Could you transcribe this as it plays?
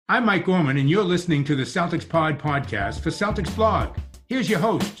I'm Mike Gorman, and you're listening to the CelticsPod podcast for Celtics Blog. Here's your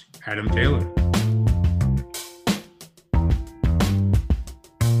host, Adam Taylor.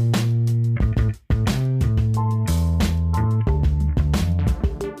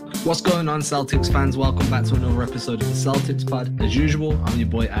 What's going on, Celtics fans? Welcome back to another episode of the Celtics Pod. As usual, I'm your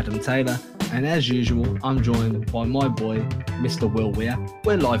boy Adam Taylor, and as usual, I'm joined by my boy, Mr. Will Weir.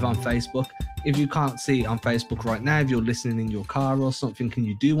 We're live on Facebook. If you can't see on Facebook right now, if you're listening in your car or something and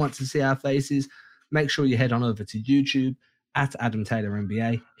you do want to see our faces, make sure you head on over to YouTube at Adam Taylor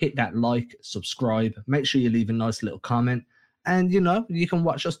NBA. Hit that like, subscribe, make sure you leave a nice little comment. And, you can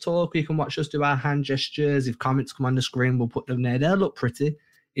watch us talk, you can watch us do our hand gestures. If comments come on the screen, we'll put them there. They'll look pretty.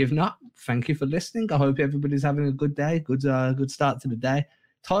 If not, thank you for listening. I hope everybody's having a good day, good start to the day.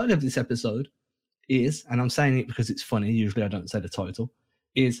 Title of this episode is, and I'm saying it because it's funny, usually I don't say the title,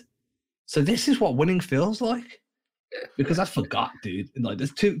 is, so this is what winning feels like? Because I forgot, dude. Like,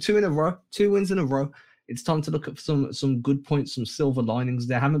 there's two in a row, 2 wins in a row. It's time to look at some good points, some silver linings.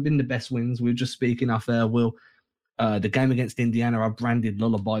 There haven't been the best wins. We were just speaking off air, Will. The game against Indiana, I branded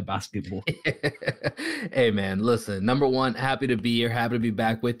lullaby basketball. Hey, man, listen, number one, happy to be here. Happy to be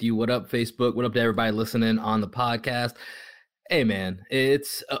back with you. What up, Facebook? What up to everybody listening on the podcast? Hey, man,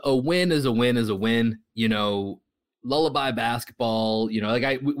 it's a win is a win is a win. Lullaby basketball,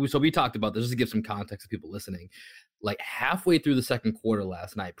 so we talked about this just to give some context to people listening. Like halfway through the second quarter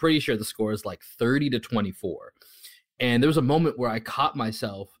last night, pretty sure the score is like 30-24. And there was a moment where I caught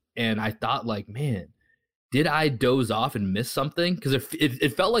myself and I thought, like, man, did I doze off and miss something? Because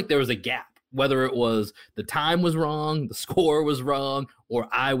it felt like there was a gap, whether it was the time was wrong, the score was wrong, or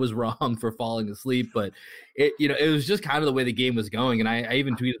I was wrong for falling asleep. But it was just kind of the way the game was going. And I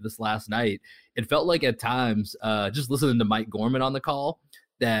even tweeted this last night. It felt like at times, just listening to Mike Gorman on the call,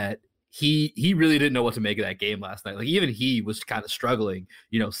 that he really didn't know what to make of that game last night. Like, even he was kind of struggling.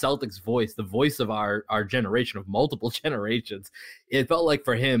 Celtics voice, the voice of our generation, of multiple generations. It felt like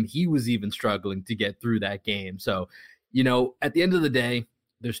for him, he was even struggling to get through that game. So, at the end of the day,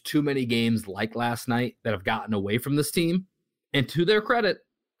 there's too many games like last night that have gotten away from this team. And to their credit,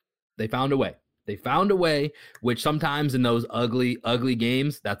 they found a way. They found a way, which sometimes in those ugly, ugly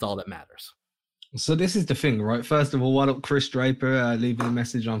games, that's all that matters. So this is the thing, right? First of all, what up, Chris Draper, leaving a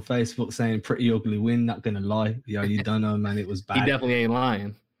message on Facebook saying pretty ugly win, not going to lie. You don't know, man, it was bad. He definitely ain't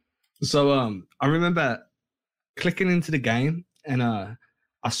lying. So I remember clicking into the game and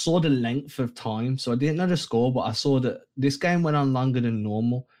I saw the length of time. So I didn't know the score, but I saw that this game went on longer than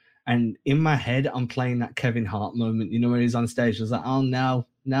normal. And in my head, I'm playing that Kevin Hart moment, where he's on stage. I was like, oh, no,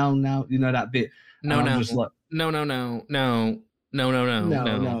 that bit. No.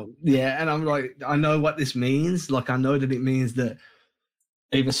 Yeah, and I'm like, I know what this means. Like, I know that it means that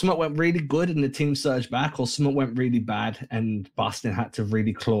either something went really good and the team surged back, or something went really bad and Boston had to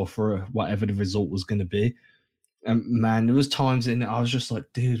really claw for whatever the result was going to be. And, man, there was times in it I was just like,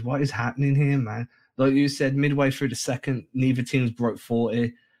 dude, what is happening here, man? Like you said, midway through the second, neither teams broke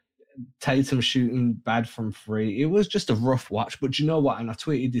 40. Tatum shooting bad from 3. It was just a rough watch. But you know what? And I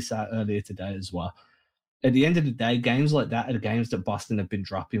tweeted this out earlier today as well. At the end of the day, games like that are the games that Boston have been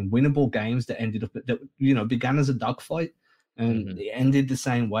dropping. Winnable games that ended up, began as a dogfight and it ended the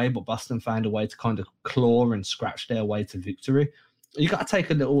same way, but Boston found a way to kind of claw and scratch their way to victory. You got to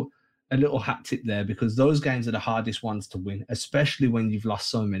take a little hat tip there, because those games are the hardest ones to win, especially when you've lost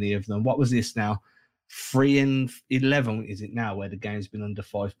so many of them. What was this now? 3-11 is it now, where the game's been under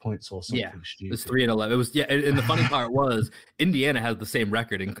 5 points or something? Yeah, stupid. It was 3-11. It was, yeah, and the funny part was Indiana has the same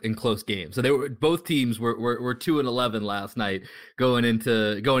record in close games. So both teams were 2-11 last night going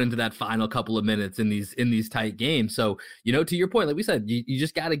into that final couple of minutes in these tight games. So, to your point, like we said, you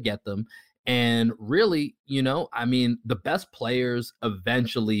just got to get them. And really, the best players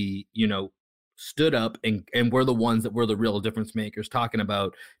eventually, stood up and were the ones that were the real difference makers, talking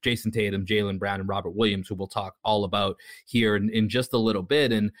about Jason Tatum, Jaylen Brown, and Robert Williams, who we'll talk all about here in just a little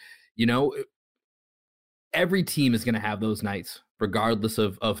bit. And, every team is going to have those nights, regardless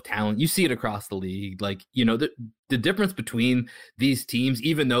of talent. You see it across the league. Like, the difference between these teams,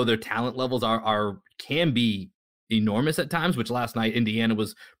 even though their talent levels can be enormous at times, which last night Indiana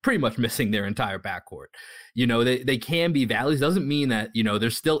was pretty much missing their entire backcourt. They can be valleys. Doesn't mean that,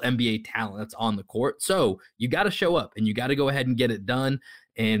 there's still NBA talent that's on the court. So you got to show up and you got to go ahead and get it done.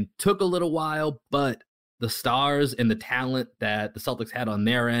 And took a little while, but the stars and the talent that the Celtics had on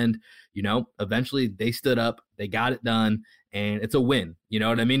their end, eventually they stood up, they got it done, and it's a win. You know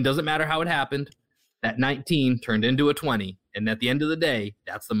what I mean? Doesn't matter how it happened. That 19 turned into a 20. And at the end of the day,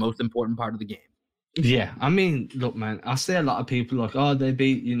 that's the most important part of the game. Yeah, I mean, look, man, I see a lot of people like, oh, they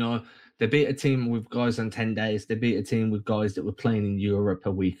beat They beat a team with guys on 10 days. They beat a team with guys that were playing in Europe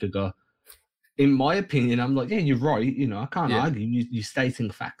a week ago. In my opinion, I'm like, yeah, you're right. You know, I can't argue. You're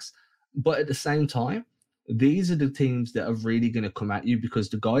stating facts. But at the same time, these are the teams that are really going to come at you because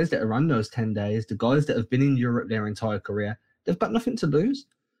the guys that are on those 10 days, the guys that have been in Europe their entire career, they've got nothing to lose.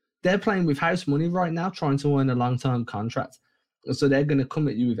 They're playing with house money right now, trying to earn a long-term contract. So they're going to come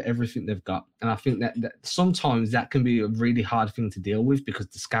at you with everything they've got. And I think that sometimes that can be a really hard thing to deal with because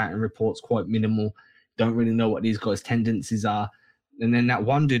the scouting report's quite minimal. Don't really know what these guys' tendencies are. And then that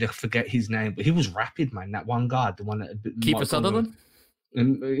one dude, I forget his name, but he was rapid, man. That one guard, the one that... Kiefer Sutherland? No,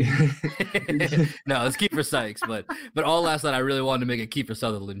 it's Kiefer Sykes, but all last night I really wanted to make a Kiefer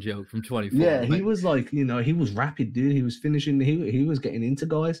Sutherland joke from 24. Yeah, he was like, you know, he was rapid, dude. He was finishing, he was getting into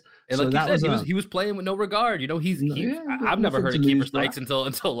guys. And so like that said, he was playing with no regard. You know, I've never heard of Kiefer Sykes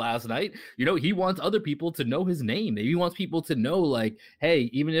until last night. You know, he wants other people to know his name. He wants people to know, like, hey,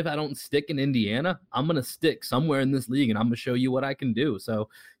 even if I don't stick in Indiana, I'm gonna stick somewhere in this league, and I'm gonna show you what I can do. So,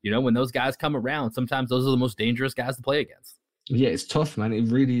 you know, when those guys come around, sometimes those are the most dangerous guys to play against. Yeah, it's tough, man. It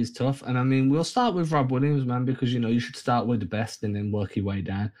really is tough. And I mean, we'll start with Rob Williams, man, because, you know, you should start with the best and then work your way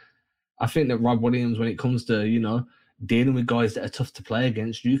down. I think that Rob Williams, when it comes to, you know, dealing with guys that are tough to play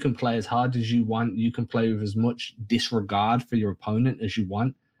against, you can play as hard as you want. You can play with as much disregard for your opponent as you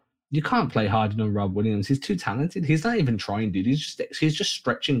want. You can't play harder than Rob Williams. He's too talented. He's not even trying, dude. He's just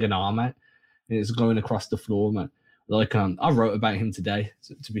stretching an arm out and it's going across the floor, man. Like, I wrote about him today,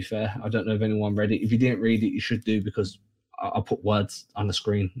 to be fair. I don't know if anyone read it. If you didn't read it, you should do because I put words on the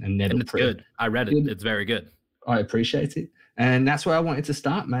screen and it's good. I read it. It's very good. I appreciate it. And that's where I wanted to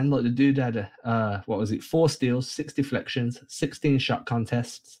start, man. Like the dude had 4 steals, 6 deflections, 16 shot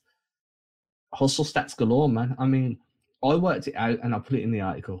contests, hustle stats galore, man. I mean, I worked it out and I put it in the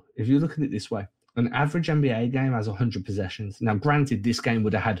article. If you look at it this way, an average NBA game has 100 possessions. Now, granted, this game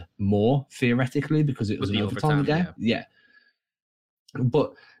would have had more theoretically because it was an overtime game. Yeah.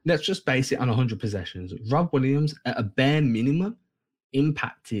 But let's just base it on 100 possessions. Rob Williams, at a bare minimum,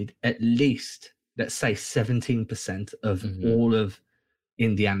 impacted at least, let's say, 17% of all of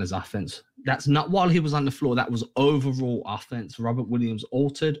Indiana's offense. That's not while he was on the floor. That was overall offense. Robert Williams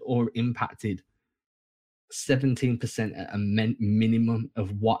altered or impacted 17% at a minimum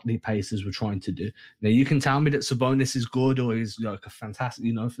of what the Pacers were trying to do. Now, you can tell me that Sabonis is good or he's like a fantastic,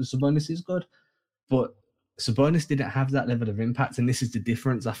 you know, if Sabonis is good, but Sabonis didn't have that level of impact, and this is the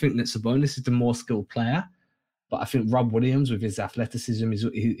difference. I think that Sabonis is the more skilled player, but I think Rob Williams, with his athleticism,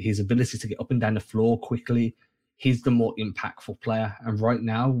 his ability to get up and down the floor quickly, he's the more impactful player. And right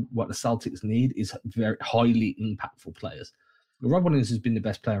now, what the Celtics need is very highly impactful players. Rob Williams has been the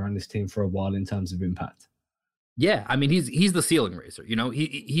best player on this team for a while in terms of impact. Yeah, I mean, he's the ceiling raiser. You know,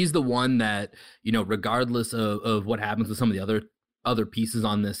 he's the one that, you know, regardless of what happens with some of the other pieces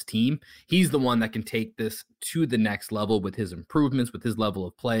on this team, he's the one that can take this to the next level with his improvements, with his level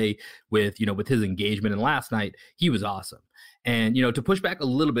of play, with, you know, with his engagement. And last night he was awesome. And, you know, to push back a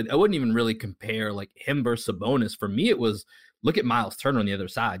little bit, I wouldn't even really compare like him versus Sabonis. For me, it was, look at Miles Turner on the other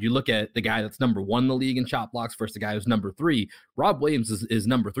side. You look at the guy that's number 1 in the league in shot blocks versus the guy who's number 3. Rob Williams is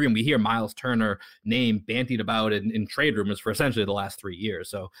number 3, and we hear Miles Turner name bantied about in trade rumors for essentially the last 3 years.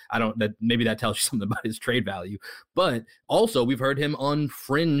 So maybe that tells you something about his trade value. But also we've heard him on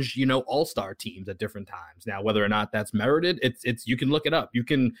fringe, you know, all-star teams at different times. Now, whether or not that's merited, it's you can look it up. You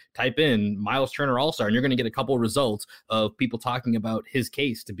can type in Miles Turner all-star, and you're going to get a couple of results of people talking about his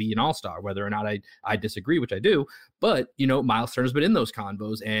case to be an all-star, whether or not I disagree, which I do. But, you know, Miles Turner's been in those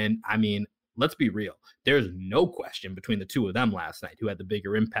convos. And I mean, let's be real. There's no question between the two of them last night who had the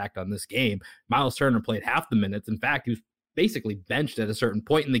bigger impact on this game. Miles Turner played half the minutes. In fact, he was basically benched at a certain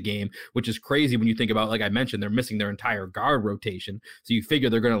point in the game, which is crazy when you think about, like I mentioned, they're missing their entire guard rotation. So you figure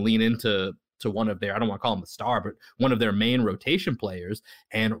they're going to lean into one of their, I don't want to call him a star, but one of their main rotation players.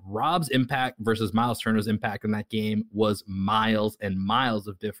 And Rob's impact versus Miles Turner's impact in that game was miles and miles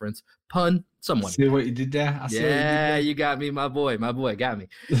of difference. Pun, somewhat. See what you did there? Yeah, you got me, my boy got me.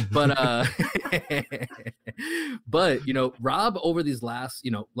 But but you know, Rob over these last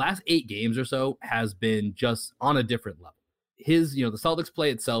 8 games or so has been just on a different level. His, you know, the Celtics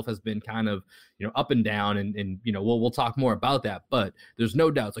play itself has been kind of, you know, up and down, and you know, we'll talk more about that, but there's no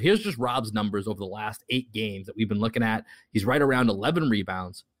doubt. So here's just Rob's numbers over the last 8 games that we've been looking at. He's right around 11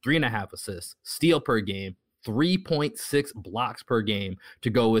 rebounds, 3.5 assists, steal per game, 3.6 blocks per game, to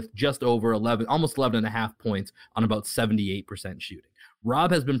go with just over 11, almost 11.5 points on about 78% shooting.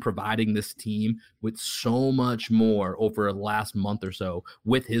 Rob has been providing this team with so much more over the last month or so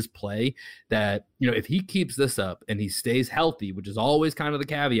with his play that, you know, if he keeps this up and he stays healthy, which is always kind of the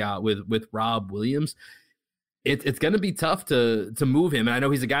caveat with Rob Williams, it's going to be tough to move him. And I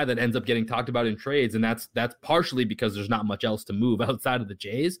know he's a guy that ends up getting talked about in trades, and that's partially because there's not much else to move outside of the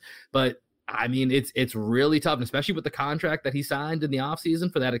Jays. But I mean, it's really tough, and especially with the contract that he signed in the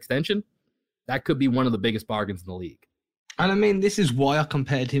offseason for that extension. That could be one of the biggest bargains in the league. And I mean, this is why I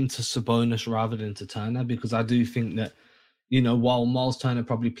compared him to Sabonis rather than to Turner, because I do think that, while Miles Turner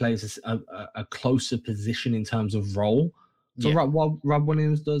probably plays a closer position in terms of role to Rob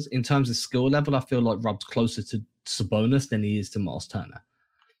Williams does, in terms of skill level, I feel like Rob's closer to Sabonis than he is to Miles Turner.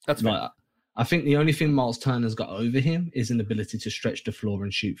 That's right. I think the only thing Miles Turner's got over him is an ability to stretch the floor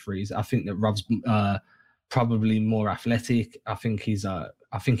and shoot threes. I think that Rob's probably more athletic. I think his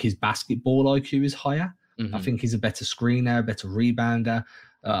basketball IQ is higher. Mm-hmm. I think he's a better screener, a better rebounder.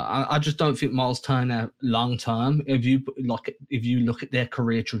 I just don't think Miles Turner long term, if you look at their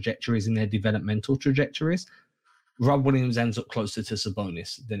career trajectories and their developmental trajectories, Rob Williams ends up closer to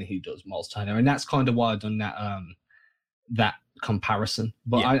Sabonis than he does Miles Turner. And that's kind of why I've done that comparison.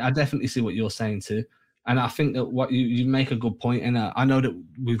 But I definitely see what you're saying too. And I think that what you make a good point. And I know that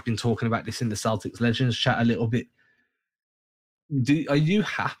we've been talking about this in the Celtics Legends chat a little bit. Are you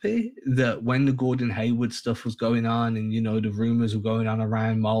happy that when the Gordon Hayward stuff was going on and, the rumors were going on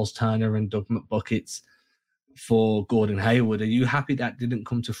around Miles Turner and Doug McBuckets for Gordon Hayward, are you happy that didn't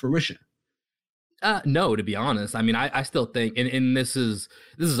come to fruition? No, to be honest. I mean, I still think, and this is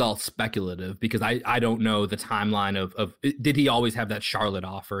all speculative because I don't know the timeline of did he always have that Charlotte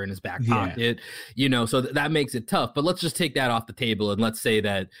offer in his back pocket, so that makes it tough. But let's just take that off the table and let's say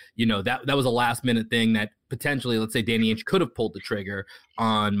that, that was a last minute thing that potentially, let's say Danny Ainge could have pulled the trigger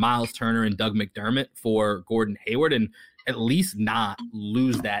on Miles Turner and Doug McDermott for Gordon Hayward and at least not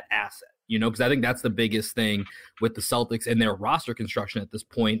lose that asset. Because I think that's the biggest thing with the Celtics and their roster construction at this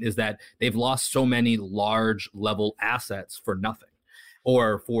point is that they've lost so many large level assets for nothing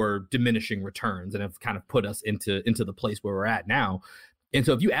or for diminishing returns and have kind of put us into the place where we're at now. And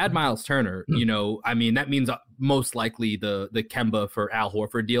so if you add Miles Turner, that means most likely the Kemba for Al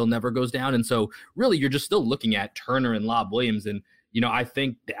Horford deal never goes down. And so really you're just still looking at Turner and Lob Williams. And, I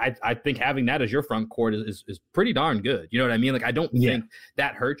think having that as your front court is pretty darn good. You know what I mean? Like, I don't think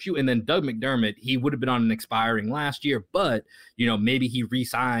that hurts you. And then Doug McDermott, he would have been on an expiring last year, but, maybe he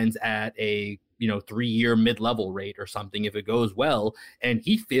re-signs at a 3-year mid-level rate or something if it goes well. And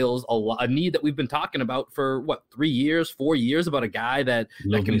he feels a need that we've been talking about for 3 years, 4 years about a guy that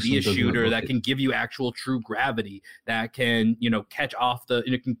can be a shooter, that can give you actual true gravity, that can, catch off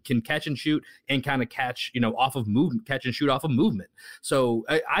can catch and shoot and kind of catch, off of movement, catch and shoot off of movement. So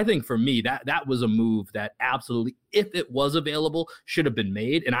I think for me, that was a move that absolutely, if it was available, should have been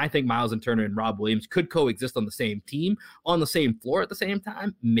made. And I think Miles and Turner and Rob Williams could coexist on the same team, on the same floor at the same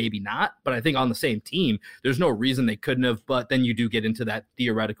time. Maybe not, but I think on the same team, there's no reason they couldn't have. But then you do get into that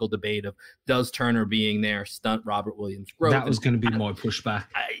theoretical debate of does Turner being there stunt Robert Williams' growth? That was going to be my pushback.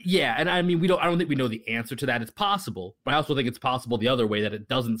 And I mean, I don't think we know the answer to that. It's possible, but I also think it's possible the other way that it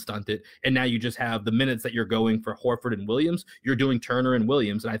doesn't stunt it. And now you just have the minutes that you're going for Horford and Williams, you're doing Turner and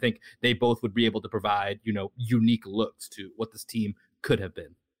Williams. And I think they both would be able to provide, unique looks to what this team could have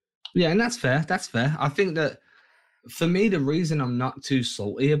been. Yeah, and that's fair. I think that for me, the reason I'm not too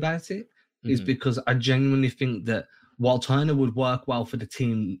salty about it is because I genuinely think that while Turner would work well for the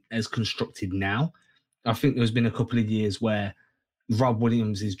team as constructed now, I think there's been a couple of years where Rob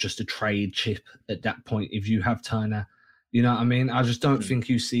Williams is just a trade chip at that point if you have Turner. You know what I mean? I just don't think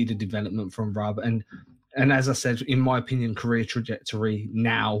you see the development from Rob. And as I said, in my opinion, career trajectory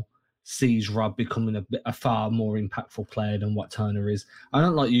now sees Rob becoming a far more impactful player than what Turner is. I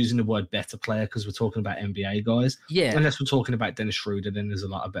don't like using the word better player because we're talking about NBA guys. Yeah. Unless we're talking about Dennis Schroeder, then there's a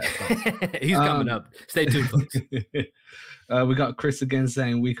lot of better players. He's coming up. Stay tuned, folks. We got Chris again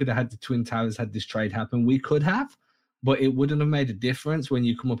saying we could have had the Twin Towers had this trade happen. We could have, but it wouldn't have made a difference when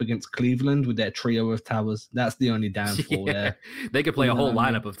you come up against Cleveland with their trio of towers. That's the only downfall there. They could play a whole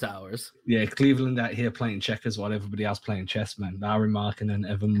lineup of towers. Yeah, Cleveland out here playing checkers while everybody else playing chess, man. Larry Markkinen,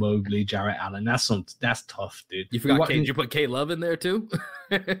 Evan Mobley, Jarrett Allen. That's tough, dude. You forgot did you put K Love in there too?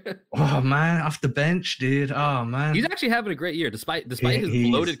 Oh man, off the bench, dude. Oh man. He's actually having a great year despite his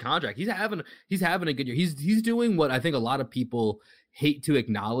bloated contract. He's having a good year. He's doing what I think a lot of people hate to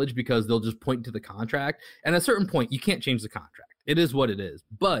acknowledge because they'll just point to the contract. And at a certain point, you can't change the contract. It is what it is.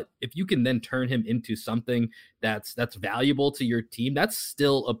 But if you can then turn him into something that's valuable to your team, that's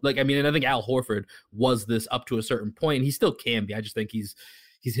still and I think Al Horford was this up to a certain point, and he still can be. I just think he's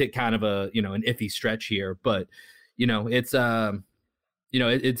hit kind of an iffy stretch here. But it's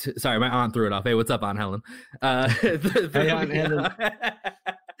it's sorry, my aunt threw it off. Hey, what's up, Aunt Helen? Hey, Aunt Helen.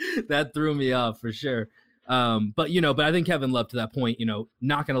 That threw me off for sure. But I think Kevin Love to that point,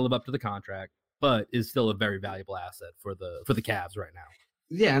 not going to live up to the contract. but is still a very valuable asset for the Cavs right now.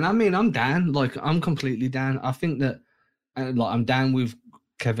 Yeah, and I mean, I'm down. Like, I'm completely down. I think that, like, I'm down with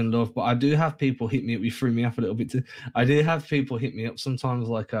Kevin Love, but I do have people hit me up. You threw me off a little bit too. I do have people hit me up sometimes,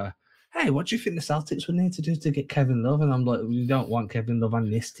 like, hey, what do you think the Celtics would need to do to get Kevin Love? And I'm like, we don't want Kevin Love on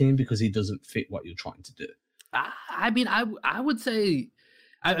this team because he doesn't fit what you're trying to do. I mean, I would say,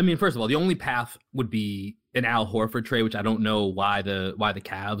 I mean, first of all, the only path would be an Al Horford trade, which I don't know why the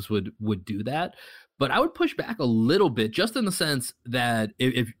Cavs would do that. But I would push back a little bit, just in the sense that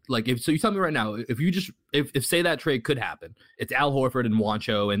if so you tell me right now, if say that trade could happen, it's Al Horford and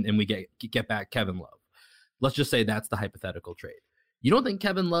Juancho and we get back Kevin Love. Let's just say that's the hypothetical trade. You don't think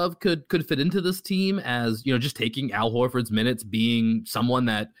Kevin Love could fit into this team as, just taking Al Horford's minutes, being someone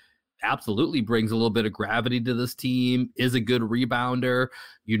that absolutely brings a little bit of gravity to this team, is a good rebounder,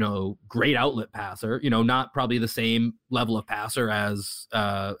 great outlet passer, not probably the same level of passer as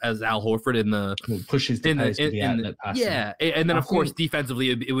Al Horford in the pushes the pace to the outlet passer. Yeah, and then of course defensively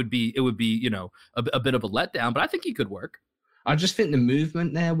it would be a bit of a letdown, but I think he could work. I just think the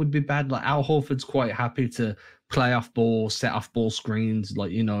movement there would be bad. Like, Al Horford's quite happy to play off ball, set off ball screens,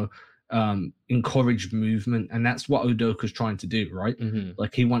 like, encourage movement, and that's what Udoka's trying to do, right? Mm-hmm.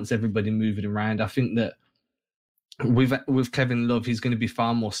 Like, he wants everybody moving around. I think that with Kevin Love, he's going to be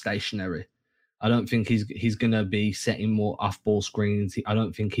far more stationary. I don't think he's going to be setting more off-ball screens. I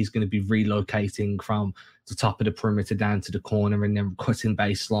don't think he's going to be relocating from the top of the perimeter down to the corner and then cutting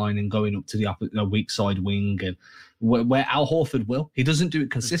baseline and going up to the weak side wing, and where Al Horford will. He doesn't do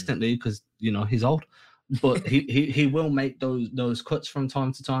it consistently because he's old, but he will make those cuts from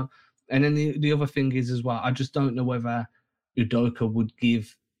time to time. And then the other thing is as well, I just don't know whether Udoka would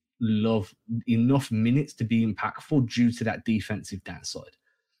give Love enough minutes to be impactful due to that defensive downside.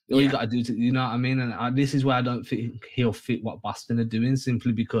 All you got to do, you know what I mean? And this is where I don't think he'll fit what Boston are doing,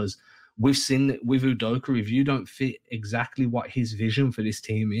 simply because we've seen that with Udoka, if you don't fit exactly what his vision for this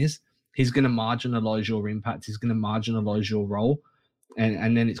team is, he's going to marginalize your impact. He's going to marginalize your role.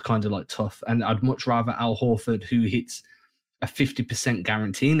 And then it's kind of like tough. And I'd much rather Al Horford, who hits a 50%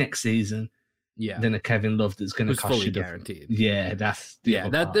 guarantee next season, than a Kevin Love that's going to cost fully you guaranteed. That's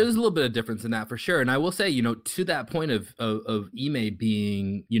that there's a little bit of difference in that for sure. And I will say, to that point of Ime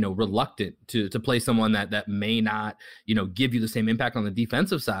being, reluctant to play someone that may not, give you the same impact on the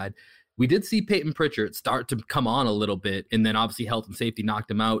defensive side. We did see Peyton Pritchard start to come on a little bit, and then obviously health and safety knocked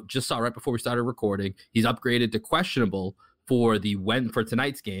him out. Just saw right before we started recording, he's upgraded to questionable for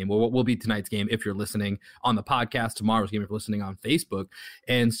tonight's game, or what will be tonight's game if you're listening on the podcast, tomorrow's game if you're listening on Facebook.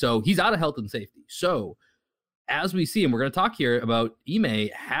 And so he's out of health and safety. So as we see, and we're going to talk here about Ime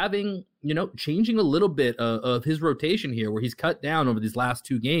having, changing a little bit of his rotation here, where he's cut down over these last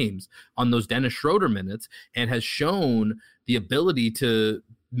two games on those Dennis Schroeder minutes and has shown the ability to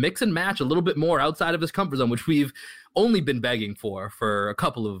mix and match a little bit more outside of his comfort zone, which we've only been begging for a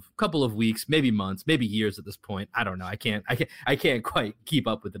couple of weeks, maybe months, maybe years at this point. I don't know. I can't quite keep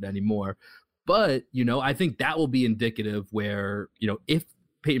up with it anymore. But, I think that will be indicative where, if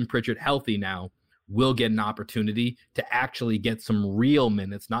Peyton Pritchard healthy now, will get an opportunity to actually get some real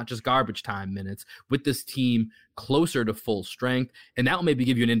minutes, not just garbage time minutes, with this team closer to full strength. And that will maybe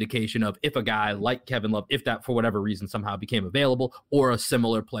give you an indication of if a guy like Kevin Love, if that for whatever reason somehow became available, or a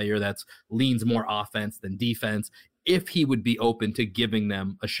similar player that's leans more offense than defense, if he would be open to giving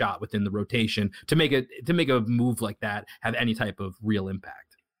them a shot within the rotation to make a move like that have any type of real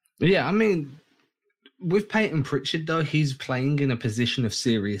impact. Yeah, I mean, with Peyton Pritchard, though, he's playing in a position of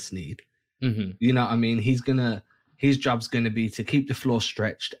serious need. Mm-hmm. You know what I mean? His job's going to be to keep the floor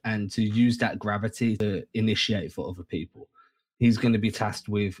stretched and to use that gravity to initiate for other people. He's going to be tasked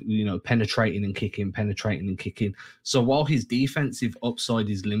with, penetrating and kicking. So while his defensive upside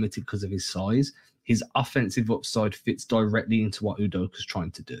is limited because of his size, his offensive upside fits directly into what Udoka's trying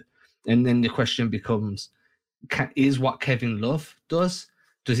to do. And then the question becomes, is what Kevin Love does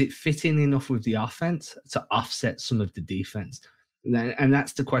it fit in enough with the offense to offset some of the defense? And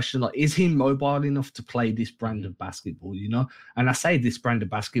that's the question. Like, is he mobile enough to play this brand of basketball? And I say this brand of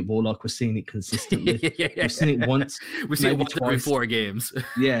basketball like we're seeing it consistently. We've seen it once. We've seen it once every 4 games.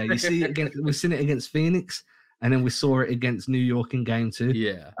 Yeah, you see it again. We've seen it against Phoenix, and then we saw it against New York in game 2.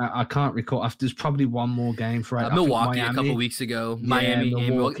 Yeah, I can't recall. There's probably one more game for Milwaukee a couple weeks ago. Miami,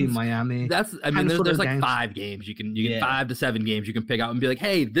 Milwaukee, Miami. There's like games. 5 games you can 5 to 7 games you can pick out and be like,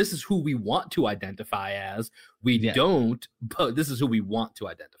 hey, this is who we want to identify as. We don't, but this is who we want to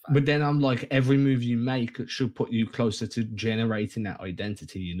identify. But then I'm like, every move you make should put you closer to generating that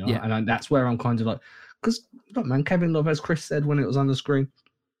identity, Yeah. And that's where I'm kind of like, because, look, man, Kevin Love, as Chris said when it was on the screen,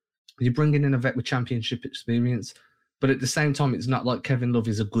 you're bringing in a vet with championship experience. But at the same time, it's not like Kevin Love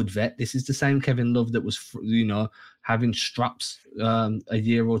is a good vet. This is the same Kevin Love that was, having straps a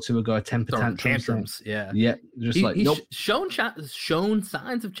year or two ago, temper tantrums. Yeah. Yeah. Just he's shown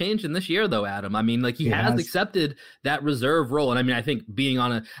signs of change in this year, though, Adam. I mean, like he has accepted that reserve role. And I mean, I think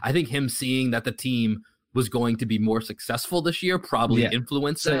I think him seeing that the team was going to be more successful this year probably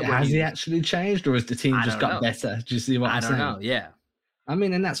influenced that. Has he actually changed, or has the team just got better? Do you see what I'm saying? I don't know. Yeah. I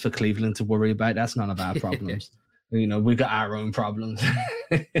mean, and that's for Cleveland to worry about. That's none of our problems. We got our own problems.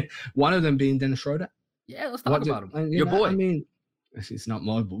 One of them being Dennis Schroeder. Yeah, let's talk about him. Your boy. I mean, it's not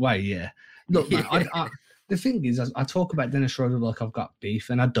my boy. Yeah. Look, man, the thing is, I talk about Dennis Schroeder like I've got beef,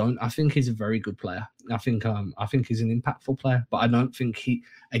 and I don't. I think he's a very good player. I think he's an impactful player, but I don't think he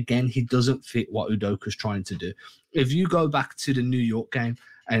doesn't fit what Udoka's trying to do. If you go back to the New York game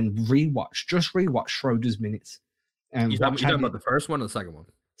and rewatch Schroeder's minutes, and you talking about the first one or the second one?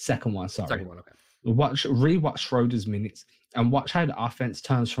 Second one, sorry. Second one, okay. Rewatch Schroeder's minutes and watch how the offense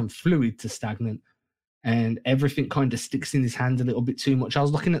turns from fluid to stagnant, and everything kind of sticks in his hand a little bit too much. I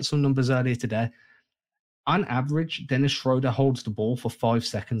was looking at some numbers earlier today. On average, Dennis Schroeder holds the ball for 5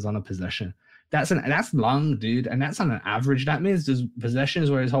 seconds on a possession. That's long, dude, and that's on an average. That means there's possessions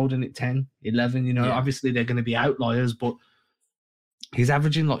where he's holding it 10, 11. Obviously they're going to be outliers, but he's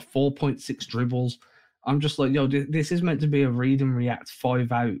averaging like 4.6 dribbles. I'm just like, this is meant to be a read and react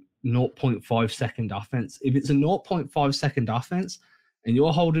 5 out 0.5 second offense. If it's a 0.5 second offense and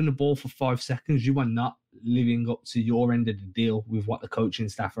you're holding the ball for 5 seconds, you are not living up to your end of the deal with what the coaching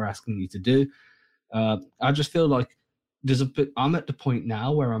staff are asking you to do. I just feel like I'm at the point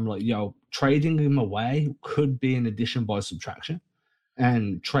now where I'm like, trading him away could be an addition by subtraction,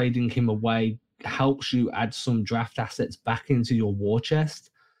 and trading him away helps you add some draft assets back into your war chest,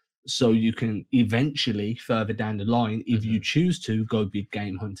 so you can eventually, further down the line, if you choose to, go big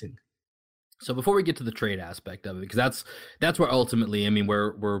game hunting. So before we get to the trade aspect of it, because that's where ultimately, I mean,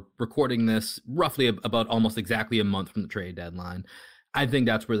 we're recording this roughly about almost exactly a month from the trade deadline. I think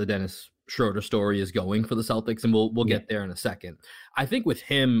that's where the Dennis Schroeder story is going for the Celtics, and we'll get there in a second. I think with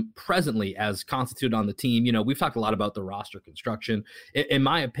him presently as constituted on the team, we've talked a lot about the roster construction. In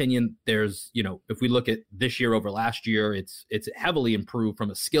my opinion, there's, if we look at this year over last year, it's heavily improved from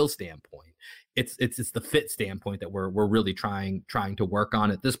a skill standpoint. It's the fit standpoint that we're really trying to work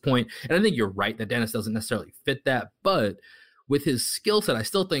on at this point. And I think you're right that Dennis doesn't necessarily fit that, but with his skill set, I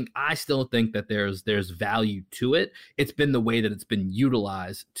still think that there's value to it. It's been the way that it's been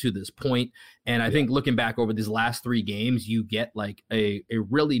utilized to this point. And I think looking back over these last 3 games, you get like a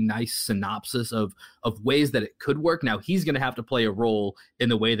really nice synopsis of ways that it could work. Now he's going to have to play a role in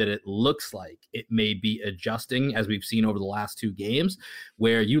the way that it looks like it may be adjusting, as we've seen over the last 2 games,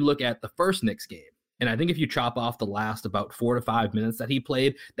 where you look at the first Knicks game. And I think if you chop off the last about 4 to 5 minutes that he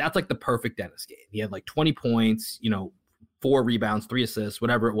played, that's like the perfect Dennis game. He had like 20 points, 4 rebounds, 3 assists,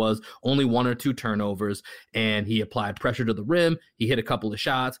 whatever it was, only 1 or 2 turnovers, and he applied pressure to the rim. He hit a couple of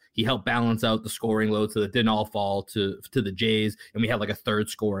shots. He helped balance out the scoring load so that it didn't all fall to the Jays, and we had like a third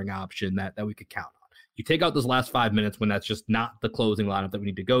scoring option that we could count on. You take out those last 5 minutes when that's just not the closing lineup that we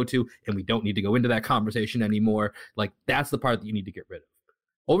need to go to, and we don't need to go into that conversation anymore. Like, that's the part that you need to get rid of.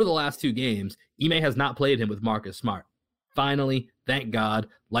 Over the last 2 games, Ime has not played him with Marcus Smart. Finally, thank God,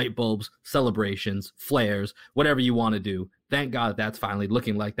 light bulbs, celebrations, flares, whatever you want to do. Thank God that's finally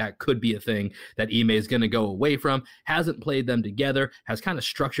looking like that could be a thing that Ime is going to go away from. Hasn't played them together, has kind of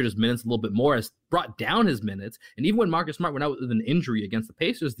structured his minutes a little bit more, has brought down his minutes. And even when Marcus Smart went out with an injury against the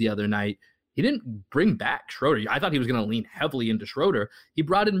Pacers the other night, he didn't bring back Schroeder. I thought he was going to lean heavily into Schroeder. He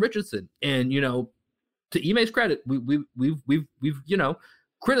brought in Richardson. And, to Ime's credit, we've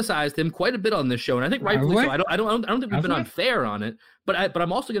criticized him quite a bit on this show, and I think rightfully so. I don't think we've been unfair on it, but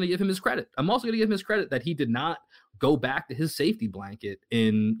I'm also going to give him his credit. I'm also going to give him his credit that he did not go back to his safety blanket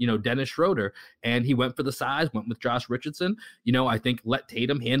in Dennis Schroeder, and he went for the size, went with Josh Richardson. I think let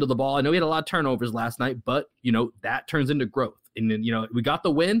Tatum handle the ball. I know he had a lot of turnovers last night, but that turns into growth. And then we got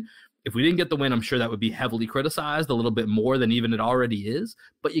the win. If we didn't get the win, I'm sure that would be heavily criticized a little bit more than even it already is.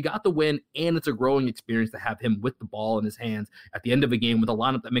 But you got the win, and it's a growing experience to have him with the ball in his hands at the end of a game with a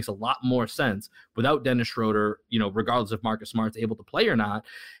lineup that makes a lot more sense without Dennis Schroeder, regardless if Marcus Smart's able to play or not.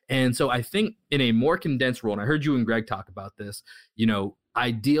 And so I think in a more condensed role, and I heard you and Greg talk about this,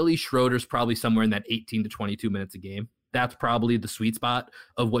 ideally Schroeder's probably somewhere in that 18 to 22 minutes a game. That's probably the sweet spot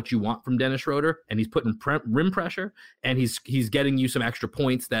of what you want from Dennis Schroeder, and he's putting rim pressure, and he's getting you some extra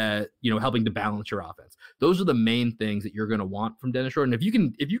points that helping to balance your offense. Those are the main things that you're going to want from Dennis Schroeder. And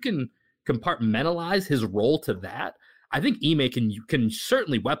if you can compartmentalize his role to that, I think Ime can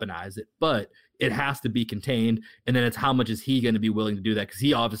certainly weaponize it. But it has to be contained. And then it's how much is he going to be willing to do that? Because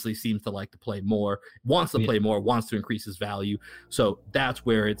he obviously seems to like to play more, wants to play more, wants to increase his value. So that's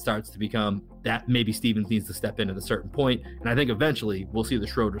where it starts to become that maybe Stevens needs to step in at a certain point. And I think eventually we'll see the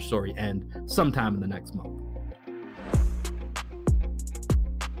Schroeder story end sometime in the next month.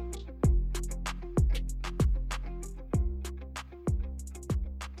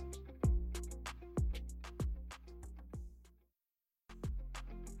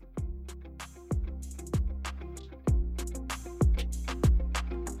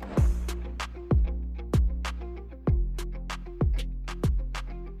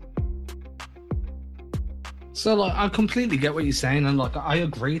 So, like, I completely get what you're saying, and like, I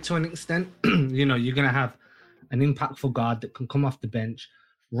agree to an extent. You know, you're gonna have an impactful guard that can come off the bench,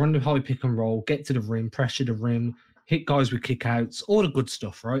 run the high pick and roll, get to the rim, pressure the rim, hit guys with kickouts, all the good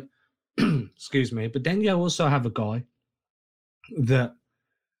stuff, right? Excuse me. But then you also have a guy that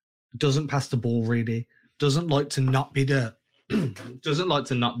doesn't pass the ball really, doesn't like to not be the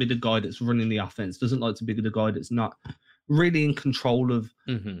guy that's running the offense, doesn't like to be the guy that's not really in control of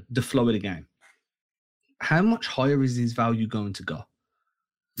the flow of the game. How much higher is his value going to go?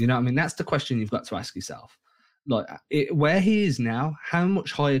 You know what I mean? That's the question you've got to ask yourself. Like, where he is now, how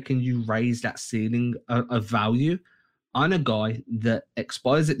much higher can you raise that ceiling of value on a guy that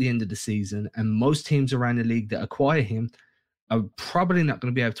expires at the end of the season, and most teams around the league that acquire him are probably not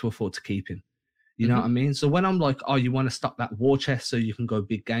going to be able to afford to keep him. You know what I mean? So when I'm like, oh, you want to stop that war chest so you can go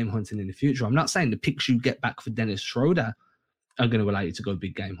big game hunting in the future, I'm not saying the picks you get back for Dennis Schroeder are going to allow you to go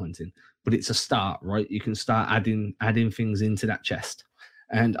big game hunting, but it's a start, right? You can start adding things into that chest.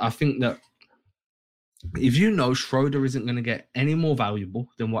 And I think that if you know Schroeder isn't going to get any more valuable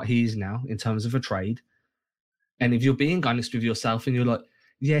than what he is now in terms of a trade, and if you're being honest with yourself and you're like,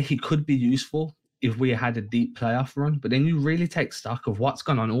 yeah, he could be useful if we had a deep playoff run, but then you really take stock of what's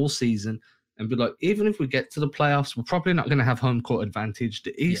gone on all season and be like, even if we get to the playoffs, we're probably not going to have home court advantage.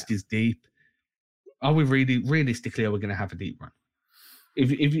 The East is deep. Are we really, realistically, are we going to have a deep run?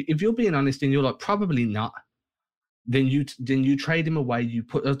 If you're being honest and you're like, probably not, then you trade him away. You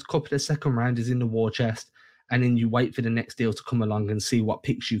put a couple of second rounders in the war chest, and then you wait for the next deal to come along and see what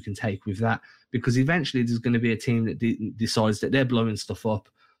picks you can take with that. Because eventually there's going to be a team that decides that they're blowing stuff up,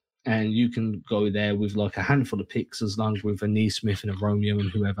 and you can go there with like a handful of picks as long with a Neesmith and a Romeo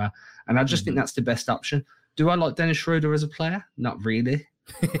and whoever. And I just think that's the best option. Do I like Dennis Schroeder as a player? Not really.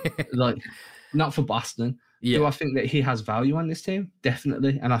 Like, not for Boston. Yeah. Do I think that he has value on this team?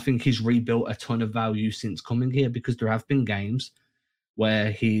 Definitely. And I think he's rebuilt a ton of value since coming here, because there have been games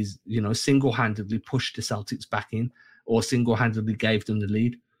where he's, you know, single-handedly pushed the Celtics back in or single-handedly gave them the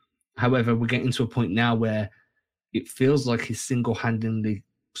lead. However, we're getting to a point now where it feels like he's single-handedly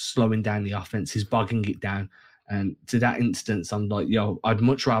slowing down the offense. He's bogging it down. And to that instance, I'm like, yo, I'd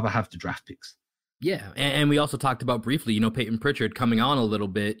much rather have the draft picks. Yeah, and we also talked about briefly, you know, Peyton Pritchard coming on a little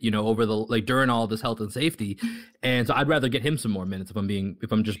bit, you know, over the during all this health and safety, and so I'd rather get him some more minutes if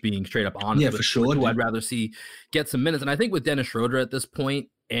I'm just being straight up honest. Yeah, for sure. I'd rather get some minutes, and I think with Dennis Schroeder at this point,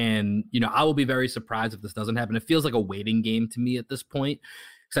 and you know, I will be very surprised if this doesn't happen. It feels like a waiting game to me at this point.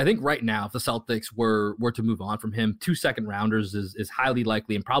 Because I think right now, if the Celtics were to move on from him, 2 second rounders is highly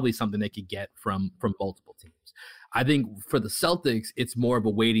likely and probably something they could get from multiple teams. I think for the Celtics, it's more of a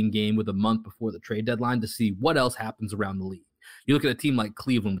waiting game with a month before the trade deadline to see what else happens around the league. You look at a team like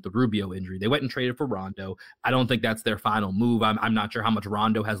Cleveland with the Rubio injury. They went and traded for Rondo. I don't think that's their final move. I'm not sure how much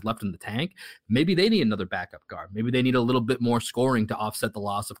Rondo has left in the tank. Maybe they need another backup guard. Maybe they need a little bit more scoring to offset the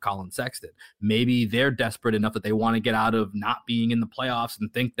loss of Colin Sexton. Maybe they're desperate enough that they want to get out of not being in the playoffs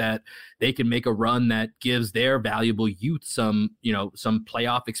and think that they can make a run that gives their valuable youth some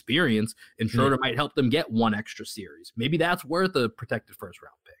playoff experience, and Schroeder might help them get one extra series. Maybe that's worth a protected first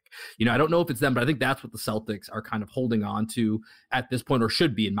round pick. You know, I don't know if it's them, but I think that's what the Celtics are kind of holding on to at this point, or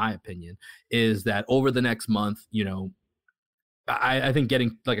should be, in my opinion, is that over the next month, you know, I think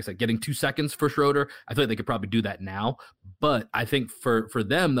getting 2 seconds for Schroeder, I feel like they could probably do that now. But I think for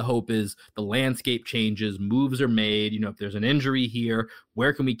them, the hope is the landscape changes, moves are made. You know, if there's an injury here,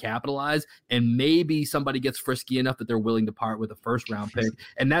 where can we capitalize? And maybe somebody gets frisky enough that they're willing to part with a first round pick.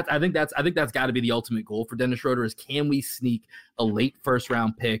 And I think that's got to be the ultimate goal for Dennis Schroeder is, can we sneak a late first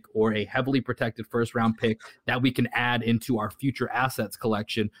round pick or a heavily protected first round pick that we can add into our future assets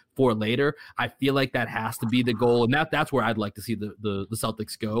collection for later? I feel like that has to be the goal. And that's where I'd like to see the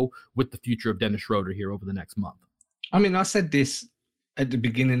Celtics go with the future of Dennis Schroeder here over the next month. I mean, I said this at the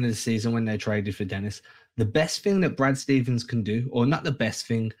beginning of the season when they traded for Dennis. The best thing that Brad Stevens can do, or not the best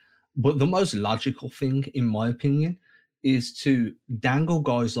thing, but the most logical thing, in my opinion, is to dangle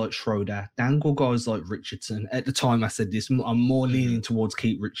guys like Schroeder, dangle guys like Richardson. At the time I said this, I'm more leaning towards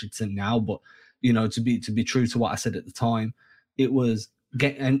Keith Richardson now, but you know, to be true to what I said at the time, it was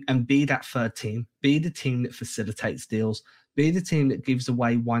get and be that third team, be the team that facilitates deals, be the team that gives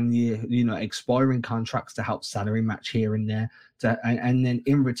away 1 year, you know, expiring contracts to help salary match here and there, and then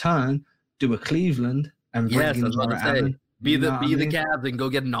in return do a Cleveland and bring Yes, I in was about Jarrett to say, Allen. be You know the what I be the mean? Cavs and go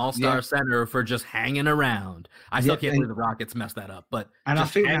get an all-star center for just hanging around. I still can't believe the Rockets messed that up, but And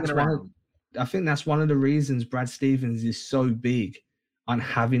just hanging around. I think that's one of the reasons Brad Stevens is so big on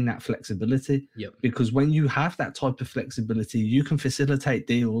having that flexibility. Yep. Because when you have that type of flexibility, you can facilitate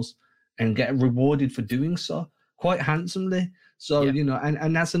deals and get rewarded for doing so quite handsomely. So, you know,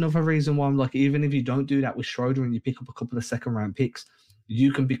 and that's another reason why I'm like, even if you don't do that with Schroeder and you pick up a couple of second-round picks,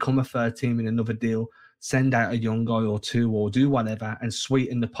 you can become a third team in another deal, send out a young guy or two or do whatever and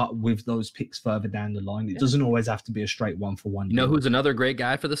sweeten the pot with those picks further down the line. It doesn't always have to be a straight 1-for-1 You know deal. who's another great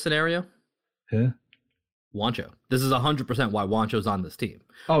guy for this scenario? Who? Wancho. This is 100% why Wancho's on this team.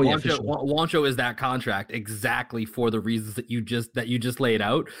 Oh, yeah, Wancho, for sure. Wancho is that contract exactly for the reasons that you just laid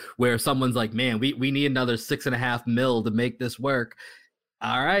out, where someone's like, man, we need another $6.5 million to make this work.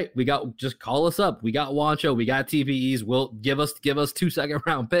 All right, just call us up. We got Wancho, we got TPEs. We'll give us 2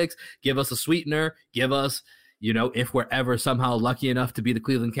 second-round picks, give us a sweetener, give us, you know, if we're ever somehow lucky enough to be the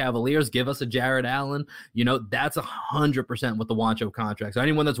Cleveland Cavaliers, give us a Jarrett Allen. You know, that's 100% with the Wancho contract. So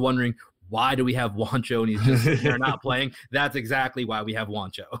anyone that's wondering, why do we have Wancho and he's just sitting there not playing? That's exactly why we have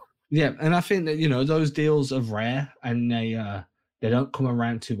Wancho. Yeah, and I think that, you know, those deals are rare and they don't come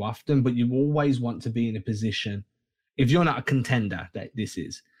around too often, but you always want to be in a position, if you're not a contender, that this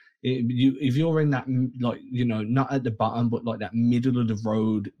is, if you're in that, like, you know, not at the bottom, but like that middle of the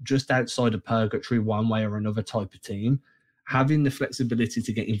road, just outside of purgatory one way or another type of team, having the flexibility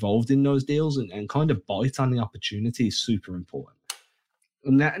to get involved in those deals and kind of bite on the opportunity is super important.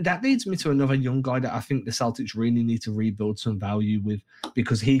 And that leads me to another young guy that I think the Celtics really need to rebuild some value with,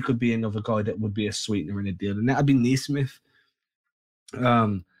 because he could be another guy that would be a sweetener in a deal, and that'd be Nesmith.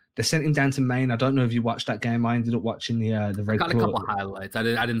 They sent him down to Maine. I don't know if you watched that game. I ended up watching the Red Claws. Got a couple of highlights. I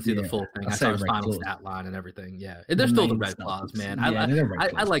didn't see the full thing. I saw his final stat line and everything. Yeah, they're still the Red Claws, man.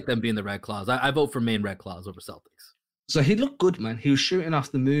 I like them being the Red Claws. I vote for Maine Red Claws over Celtics. So he looked good, man. He was shooting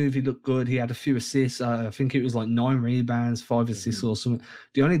off the move. He looked good. He had a few assists. I think it was like 9 rebounds, 5 assists or something.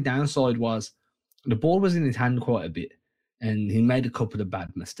 The only downside was the ball was in his hand quite a bit, and he made a couple of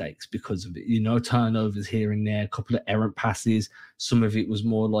bad mistakes because of it. You know, turnovers here and there, a couple of errant passes. Some of it was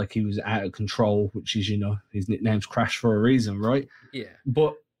more like he was out of control, which is, you know, his nickname's Crash for a reason, right? Yeah.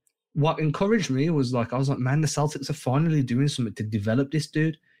 But what encouraged me was I was like, man, the Celtics are finally doing something to develop this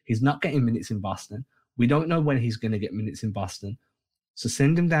dude. He's not getting minutes in Boston. We don't know when he's going to get minutes in Boston. So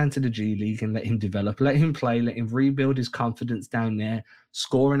send him down to the G League and let him develop, let him play, let him rebuild his confidence down there,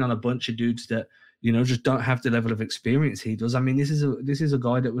 scoring on a bunch of dudes that, you know, just don't have the level of experience he does. I mean, this is a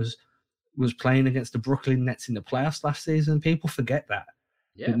guy that was playing against the Brooklyn Nets in the playoffs last season. People forget that.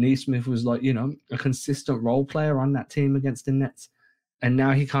 Yeah. That Nesmith was like, you know, a consistent role player on that team against the Nets. And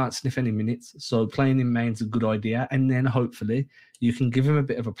now he can't sniff any minutes. So playing in Maine's a good idea. And then hopefully you can give him a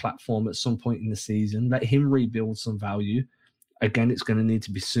bit of a platform at some point in the season, let him rebuild some value. Again, it's going to need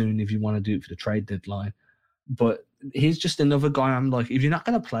to be soon if you want to do it for the trade deadline. But he's just another guy. I'm like, if you're not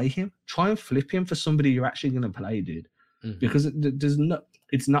going to play him, try and flip him for somebody you're actually going to play, dude. Mm-hmm. Because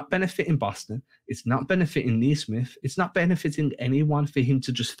it's not benefiting Boston. It's not benefiting Nesmith. It's not benefiting anyone for him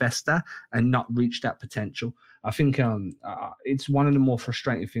to just fester and not reach that potential. I think it's one of the more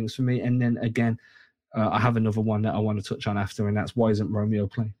frustrating things for me. And then again, I have another one that I want to touch on after, and that's why isn't Romeo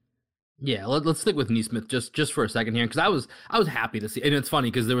playing? Yeah, let's stick with Nesmith just for a second here, because I was happy to see, and it's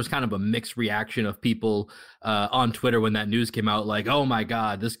funny because there was kind of a mixed reaction of people on Twitter when that news came out, like, oh my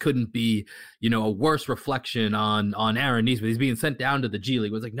God, this couldn't be, you know, a worse reflection on Aaron Nesmith. He's being sent down to the G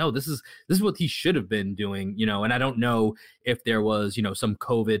League. It was like, no, this is what he should have been doing, you know. And I don't know if there was, you know, some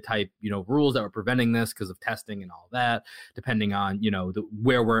COVID type, you know, rules that were preventing this because of testing and all that, depending on, you know,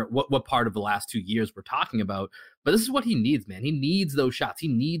 what part of the last 2 years we're talking about. But this is what he needs, man. He needs those shots. He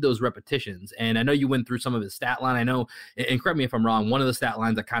needs those repetitions. And I know you went through some of his stat line. I know, and correct me if I'm wrong, one of the stat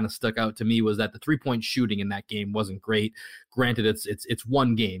lines that kind of stuck out to me was that the 3-point shooting in that game wasn't great. Granted, it's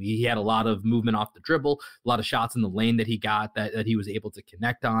one game. He had a lot of movement off the dribble, a lot of shots in the lane that he got that he was able to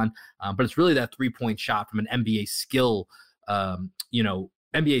connect on. But it's really that 3-point shot from an NBA skill, you know,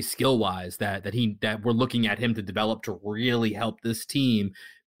 NBA skill wise that we're looking at him to develop to really help this team,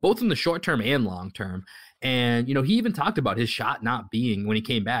 both in the short term and long term. And, you know, he even talked about his shot not being, when he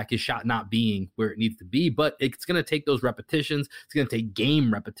came back, his shot not being where it needs to be, but it's going to take those repetitions. It's going to take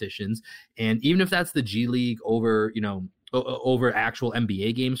game repetitions. And even if that's the G League over, you know, over actual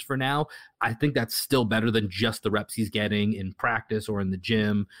NBA games for now, I think that's still better than just the reps he's getting in practice or in the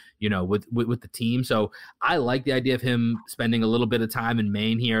gym, with the team. So I like the idea of him spending a little bit of time in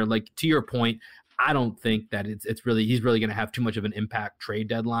Maine here. Like, to your point, I don't think that he's really going to have too much of an impact trade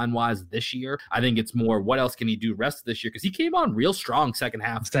deadline wise this year. I think it's more, what else can he do rest of this year? Because he came on real strong second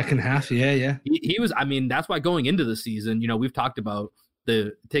half. Yeah. He was, I mean, that's why going into the season, we've talked about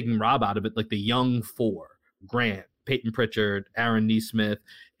the taking Rob out of it, like the young four, Grant, Peyton Pritchard, Aaron Nesmith,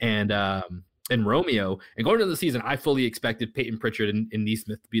 and Romeo. And going into the season, I fully expected Peyton Pritchard and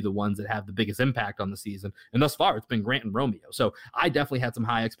Nesmith to be the ones that have the biggest impact on the season. And thus far, it's been Grant and Romeo. So I definitely had some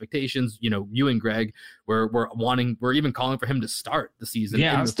high expectations. You and Greg we're even calling for him to start the season.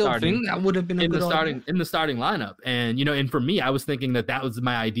 Yeah, I still think that would have been in the starting lineup. And and for me, I was thinking that was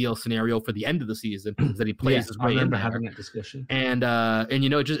my ideal scenario for the end of the season, is that he plays his way in there. Having that discussion. And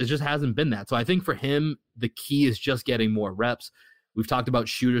it just hasn't been that. So I think for him, the key is just getting more reps. We've talked about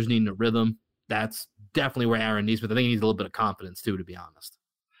shooters needing a rhythm. That's definitely where Aaron needs, but I think he needs a little bit of confidence too, to be honest.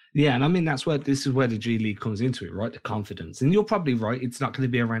 Yeah, and I mean, this is where the G League comes into it, right? The confidence. And you're probably right. It's not going to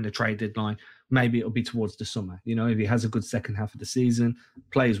be around the trade deadline. Maybe it'll be towards the summer. If he has a good second half of the season,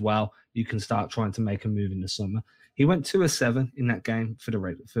 plays well, you can start trying to make a move in the summer. He went 2 of 7 in that game for the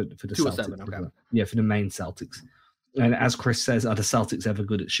Celtics. 2 of 7, okay. Yeah, for the Maine Celtics. And as Chris says, are the Celtics ever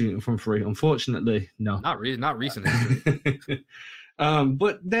good at shooting from free? Unfortunately, no. Not recent history.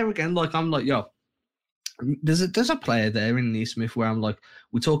 But there again, I'm like, yo, there's a player there in Nesmith where I'm like,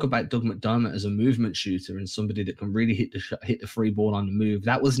 we talk about Doug McDermott as a movement shooter and somebody that can really hit the free ball on the move.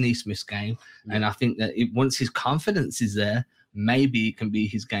 That was Nesmith's game, and I think that once his confidence is there, maybe it can be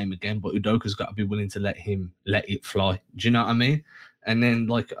his game again. But Udoka's got to be willing to let it fly. Do you know what I mean? And then,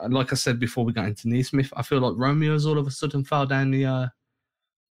 like I said before we got into Nesmith, I feel like Romeo's all of a sudden fell down the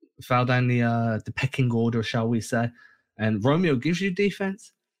pecking order, shall we say? And Romeo gives you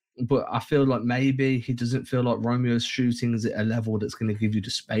defense, but I feel like maybe he doesn't feel like Romeo's shooting is at a level that's going to give you the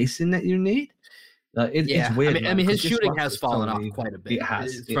spacing that you need. It's weird. I mean, his shooting has fallen off quite a bit. It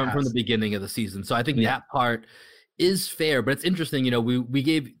has from the beginning of the season. So I think that part is fair, but it's interesting. We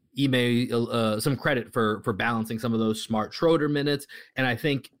gave Ime some credit for balancing some of those smart Schroeder minutes, and I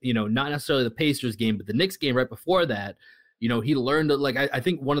think not necessarily the Pacers game, but the Knicks game right before that. He learned I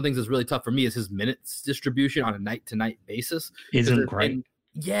think one of the things that's really tough for me is his minutes distribution on a night-to-night basis. Isn't great.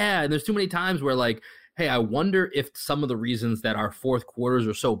 And there's too many times where hey, I wonder if some of the reasons that our fourth quarters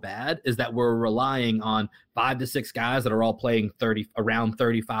are so bad is that we're relying on 5 to 6 guys that are all playing around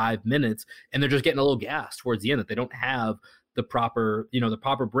 35 minutes, and they're just getting a little gassed towards the end, that they don't have the proper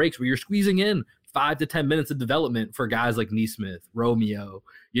breaks where you're squeezing in 5 to 10 minutes of development for guys like Nesmith, Romeo.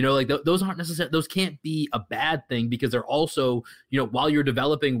 Those aren't necessarily, those can't be a bad thing, because they're also, while you're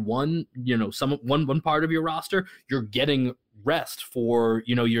developing one part of your roster, you're getting rest for,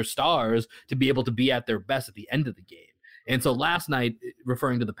 your stars to be able to be at their best at the end of the game. And so last night,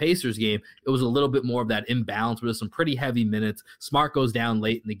 referring to the Pacers game, it was a little bit more of that imbalance with some pretty heavy minutes. Smart goes down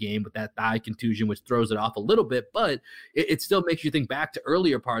late in the game with that thigh contusion, which throws it off a little bit, but it still makes you think back to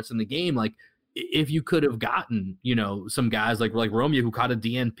earlier parts in the game, like, if you could have gotten, some guys like Romeo who caught a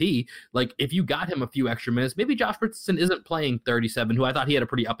DNP, like if you got him a few extra minutes, maybe Josh Richardson isn't playing 37, who I thought he had a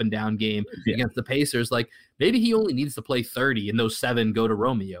pretty up and down game against the Pacers. Like maybe he only needs to play 30 and those 7 go to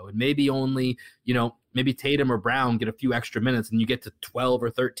Romeo, and maybe only, maybe Tatum or Brown get a few extra minutes and you get to 12 or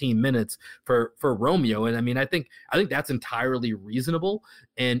 13 minutes for Romeo. And I mean, I think that's entirely reasonable.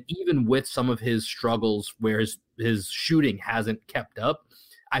 And even with some of his struggles where his shooting hasn't kept up,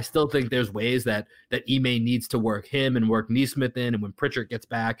 I still think there's ways that Ime needs to work him and work Nesmith in. And when Pritchard gets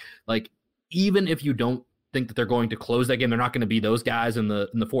back, like even if you don't think that they're going to close that game, they're not going to be those guys in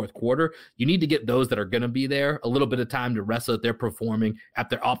the fourth quarter. You need to get those that are going to be there a little bit of time to rest so that they're performing at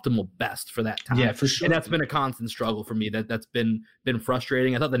their optimal best for that time. Yeah, for sure. And that's been a constant struggle for me. That's been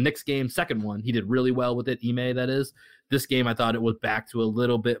frustrating. I thought the Knicks game, second one, he did really well with it. Ime, that is. This game, I thought it was back to a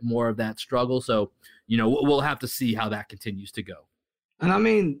little bit more of that struggle. So, we'll have to see how that continues to go. And I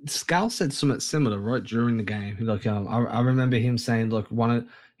mean, Scal said something similar right during the game. Like, I remember him saying, look, one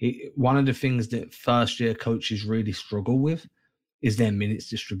of the things that first-year coaches really struggle with is their minutes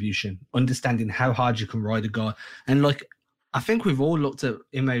distribution, understanding how hard you can ride a guy. And like, I think we've all looked at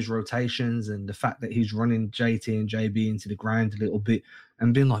Ime's rotations and the fact that he's running JT and JB into the ground a little bit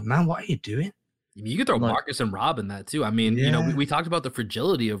and being like, man, what are you doing? You could throw Marcus and Rob in that too. I mean, we talked about the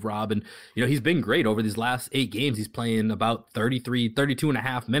fragility of Rob, and, he's been great over these last 8 games. He's playing about 32 and a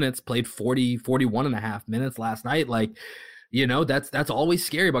half minutes, played 41 and a half minutes last night. Like, that's always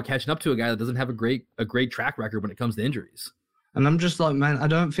scary about catching up to a guy that doesn't have a great track record when it comes to injuries. And I'm just like, man, I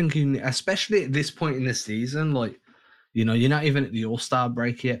don't think especially at this point in the season, like, You know, you're not even at the All-Star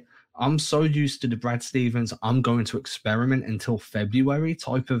break yet. I'm so used to the Brad Stevens, I'm going to experiment until February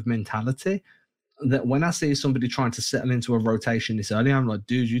type of mentality that when I see somebody trying to settle into a rotation this early, I'm like,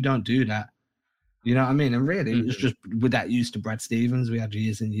 dude, you don't do that. You know what I mean? And really, it's just with that used to Brad Stevens. We had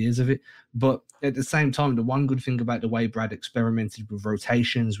years and years of it. But at the same time, the one good thing about the way Brad experimented with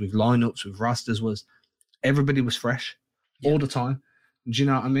rotations, with lineups, with rosters was everybody was fresh all the time. Do you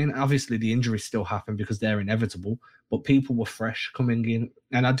know what I mean? Obviously, the injuries still happen because they're inevitable, but people were fresh coming in.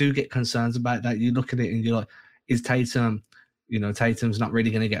 And I do get concerns about that. You look at it and you're like, is Tatum, you know, Tatum's not really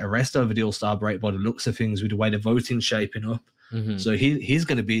going to get a rest over the All-Star break by the looks of things with the way the voting's shaping up. So he's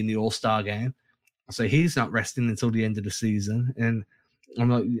going to be in the All-Star game. So he's not resting until the end of the season. And I'm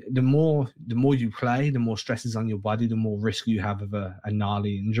like, the more you play, the more stress is on your body, the more risk you have of a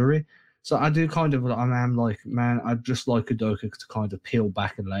gnarly injury. So I do kind of, I'm like, man, I'd just like Udoka to kind of peel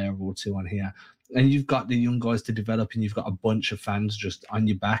back a layer or two on here. And you've got the young guys to develop, and you've got a bunch of fans just on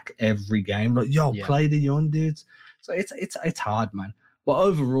your back every game. Like, play the young dudes. So it's hard, man. But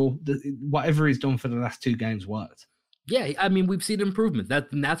overall, whatever he's done for the last 2 games worked. Yeah, I mean, we've seen improvement.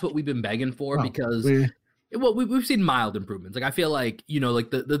 That's what we've been begging for because we've seen mild improvements. Like, I feel like, you know, like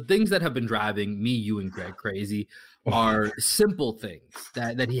the things that have been driving me, you, and Greg crazy are simple things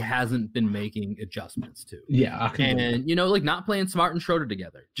that he hasn't been making adjustments to. Yeah, and you know, like not playing Smart and Schroeder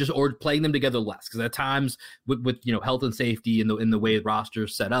together, or playing them together less, because at times with you know health and safety in the way the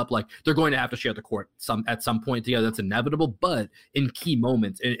roster's set up, like they're going to have to share the court at some point together. That's inevitable. But in key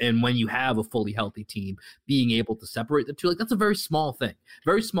moments, and when you have a fully healthy team, being able to separate the two, like that's a very small thing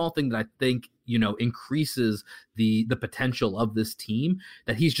that I think, you know, increases the potential of this team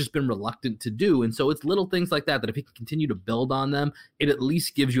that he's just been reluctant to do. And so it's little things like that if he can continue to build on them, it at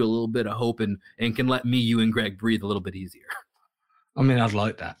least gives you a little bit of hope and can let me, you, and Greg breathe a little bit easier. I mean, I'd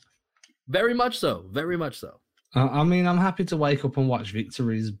like that. Very much so. Very much so. I mean, I'm happy to wake up and watch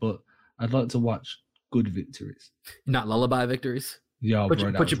victories, but I'd like to watch good victories. Not lullaby victories. Yo,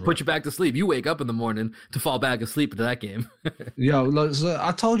 put you back to sleep. You wake up in the morning to fall back asleep to that game. Yo, look, so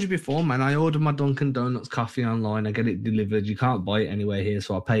I told you before, man. I ordered my Dunkin' Donuts coffee online. I get it delivered. You can't buy it anywhere here,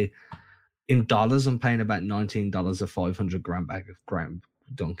 so I pay in dollars. I'm paying about $19 a 500 gram bag of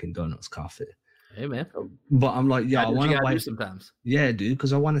Dunkin' Donuts coffee. Hey, man. But I'm like, I want to wait sometimes. Yeah, dude,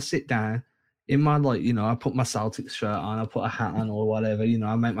 because I want to sit down in my, like, you know, I put my Celtics shirt on, I put a hat on or whatever. You know,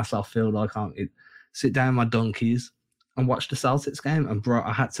 I make myself feel like sit down in my Dunkies and watch the Celtics game. And bro,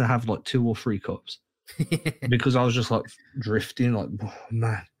 I had to have like 2 or 3 cups because I was just like drifting, like, oh,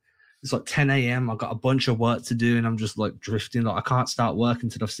 man, it's like 10 a.m. I got a bunch of work to do and I'm just like drifting. Like I can't start work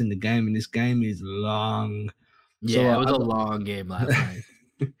until I've seen the game, and this game is long. Yeah, so it was a long game last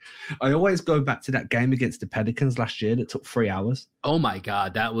night. I always go back to that game against the Pelicans last year that took 3 hours. Oh my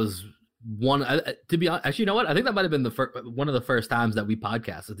God, that was one. To be honest, actually, you know what? I think that might have been one of the first times that we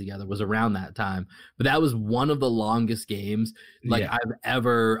podcasted together was around that time. But that was one of the longest games I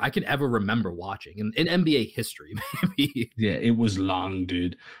can ever remember watching in NBA history, maybe. Yeah, it was long,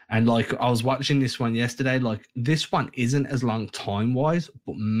 dude. And like I was watching this one yesterday. Like this one isn't as long time wise,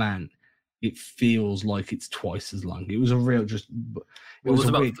 but man, it feels like it's twice as long. It was a real it was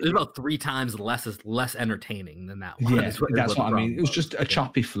about 3 times less entertaining than that one. Yeah, that's what I mean. It was just a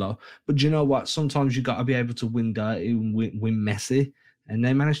choppy flow. But do you know what? Sometimes you got to be able to win dirty and win messy. And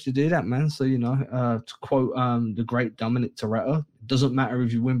they managed to do that, man. So, you know, to quote the great Dominic Toretto, it doesn't matter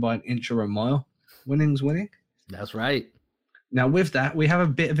if you win by an inch or a mile. Winning's winning. That's right. Now, with that, we have a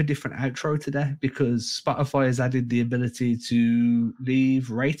bit of a different outro today because Spotify has added the ability to leave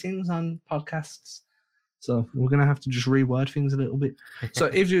ratings on podcasts. So we're going to have to just reword things a little bit. So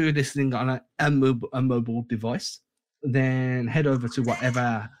if you're listening on a mobile device, then head over to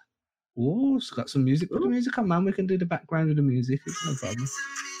whatever. Oh, it's got some music. Put the music on, man. We can do the background of the music. It's no problem.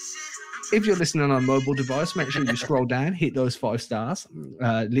 If you're listening on a mobile device, make sure you scroll down, hit those 5 stars,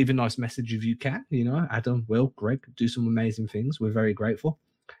 leave a nice message if you can. You know, Adam, Will, Greg do some amazing things. We're very grateful.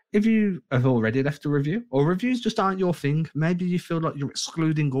 If you have already left a review, or reviews just aren't your thing, maybe you feel like you're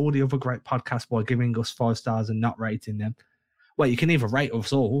excluding all the other great podcasts by giving us 5 stars and not rating them. Well, you can either rate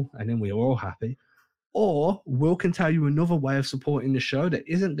us all, and then we're all happy, or Will can tell you another way of supporting the show that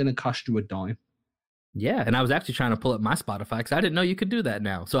isn't going to cost you a dime. Yeah, and I was actually trying to pull up my Spotify because I didn't know you could do that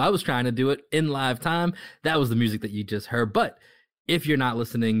now. So I was trying to do it in live time. That was the music that you just heard. But if you're not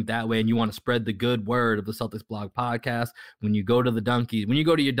listening that way and you want to spread the good word of the Celtics Blog podcast, when you go to the Dunkies, when you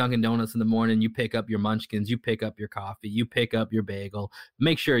go to your Dunkin' Donuts in the morning, you pick up your munchkins, you pick up your coffee, you pick up your bagel,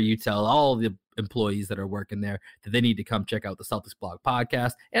 make sure you tell all the employees that are working there that they need to come check out the Celtics Blog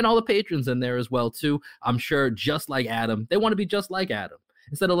podcast, and all the patrons in there as well too. I'm sure just like Adam, they want to be just like Adam.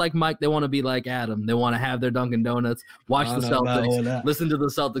 Instead of like Mike, they want to be like Adam. They want to have their Dunkin' Donuts, watch the Celtics, listen to the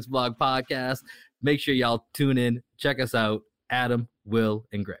Celtics Blog podcast. Make sure y'all tune in. Check us out. Adam, Will,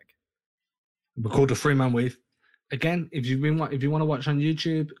 and Greg. We're called the Three-Man Weave. Again, if you want to watch on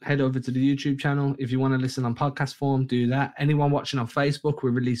YouTube, head over to the YouTube channel. If you want to listen on podcast form, do that. Anyone watching on Facebook,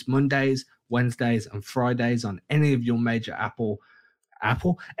 we release Mondays, Wednesdays, and Fridays on any of your major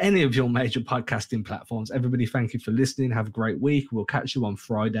any of your major podcasting platforms. Everybody, thank you for listening. Have a great week. We'll catch you on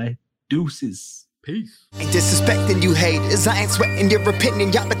Friday. Deuces. Peace. Ain't disrespecting you haters, I ain't sweating your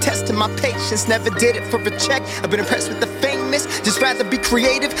opinion. Y'all been testing my patience, never did it for a check. I've been impressed with the famous, just rather be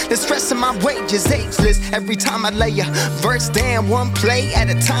creative than stressing my wages. Ageless, every time I lay a verse down, one play at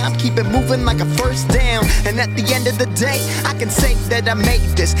a time, keep it moving like a first down. And at the end of the day, I can say that I made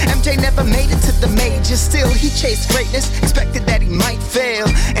this. MJ never made it to the majors, still he chased greatness. Expected that he might fail,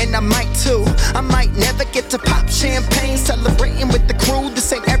 and I might too. I might never get to pop champagne, celebrate